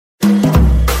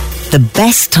The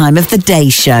Best Time of the Day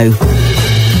Show.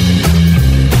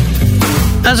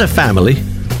 As a family,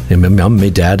 my mum, my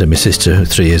dad and my sister,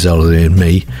 3 years older than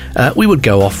me, we would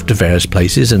go off to various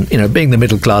places, and being the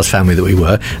middle class family that we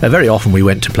were, very often we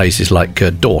went to places like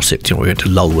Dorset. We went to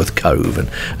Lulworth Cove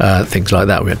and things like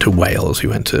that. We went to Wales, we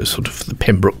went to sort of the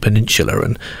Pembroke Peninsula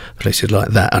and places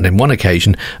like that. And on one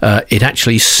occasion it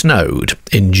actually snowed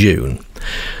in June.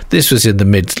 This was in the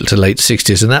mid to late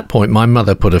 60s. At that point, my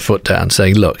mother put her foot down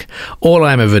saying, look, all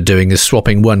I'm ever doing is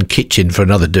swapping one kitchen for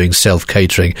another doing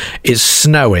self-catering. It's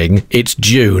snowing. It's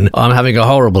June. I'm having a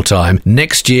horrible time.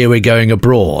 Next year, we're going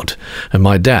abroad. And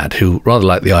my dad, who rather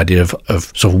liked the idea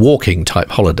of sort of walking type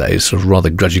holidays, sort of rather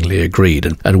grudgingly agreed.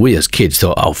 And we as kids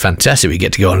thought, oh, fantastic, we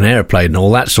get to go on an airplane and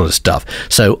all that sort of stuff.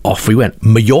 So off we went.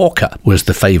 Mallorca was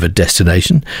the favoured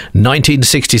destination.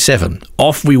 1967,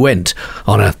 off we went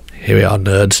on a... Here we are,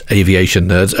 nerds, aviation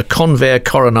nerds. A Convair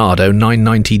Coronado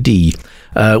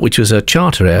 990D, which was a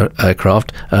charter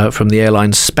aircraft from the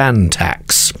airline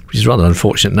Spantax, which is a rather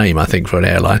unfortunate name, I think, for an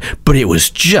airline. But it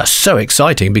was just so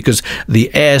exciting because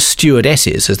the air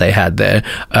stewardesses, as they had there,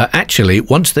 actually,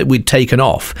 once that we'd taken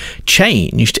off,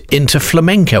 changed into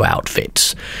flamenco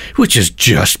outfits, which is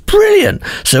just brilliant.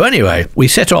 So anyway, we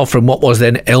set off from what was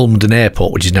then Elmdon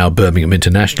Airport, which is now Birmingham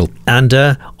International, and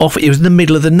off. It was in the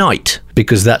middle of the night,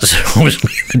 because that's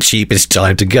obviously the cheapest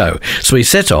time to go. So we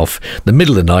set off the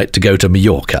middle of the night to go to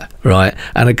Mallorca, right?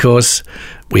 And of course,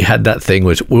 we had that thing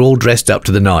which we're all dressed up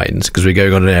to the nines because we're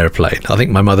going on an airplane. I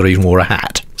think my mother even wore a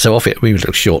hat. So off it, we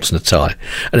had shorts and a tie.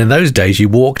 And in those days, you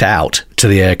walked out to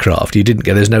the aircraft. You didn't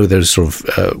get, there's no those sort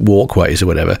of walkways or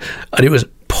whatever. And it was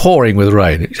pouring with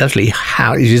rain. It's absolutely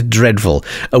it was dreadful.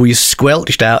 And we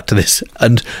squelched out to this,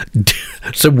 and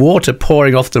some water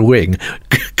pouring off the wing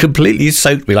completely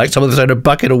soaked me, like someone thrown a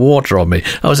bucket of water on me.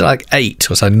 I was like 8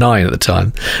 or so, 9 at the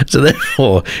time. So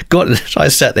therefore, I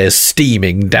sat there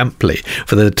steaming damply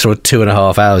for the sort of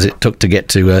 2.5 hours it took to get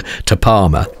to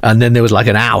Palma. And then there was like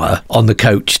an hour on the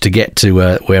coach to get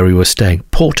to where we were staying.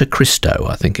 Porto Cristo,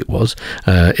 I think it was,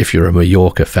 if you're a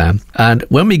Mallorca fan. And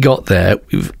when we got there,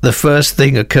 the first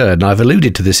thing occurred, and I've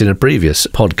alluded to this in a previous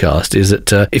podcast, is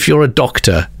that if you're a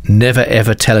doctor, never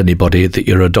ever tell anybody that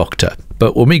you're a doctor.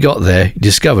 But when we got there, we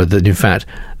discovered that in fact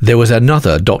there was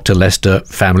another Dr. Lester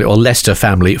family, or Lester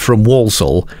family from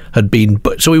Walsall had been,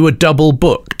 so we were double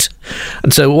booked.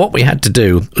 And so what we had to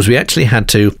do was we actually had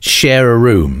to share a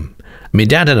room. My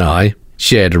dad and I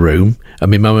shared a room,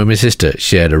 and my mum and my sister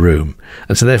shared a room.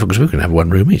 And so therefore, because we were going to have one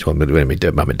room each, mum and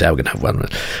dad were going to have one room.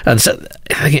 And so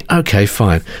thinking, okay,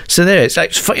 fine. So there it's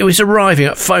like, it was arriving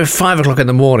at 5 o'clock in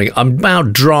the morning. I'm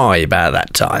about dry by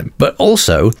that time. But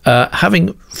also,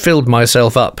 having filled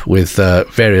myself up with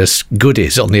various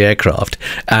goodies on the aircraft,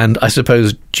 and I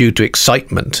suppose due to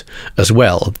excitement as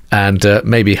well, and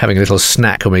maybe having a little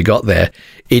snack when we got there,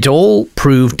 it all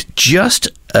proved just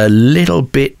a little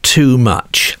bit too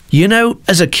much.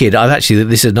 As a kid,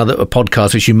 this is another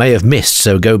podcast which you may have missed,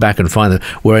 so go back and find them,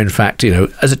 where in fact,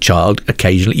 as a child,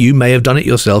 occasionally you may have done it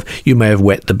yourself, you may have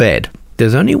wet the bed.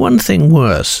 There's only one thing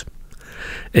worse.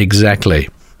 Exactly.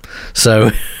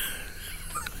 So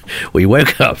we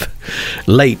woke up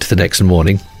late the next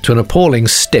morning to an appalling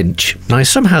stench. I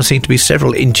somehow seemed to be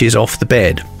several inches off the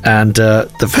bed, and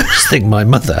the first thing my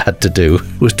mother had to do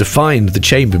was to find the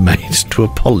chambermaid to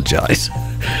apologise.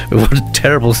 What a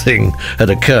terrible thing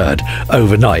had occurred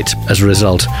overnight as a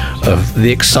result of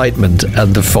the excitement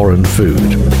and the foreign food.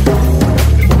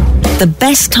 The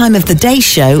Best Time of the Day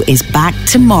Show is back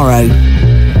tomorrow.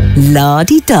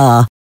 La-di-da.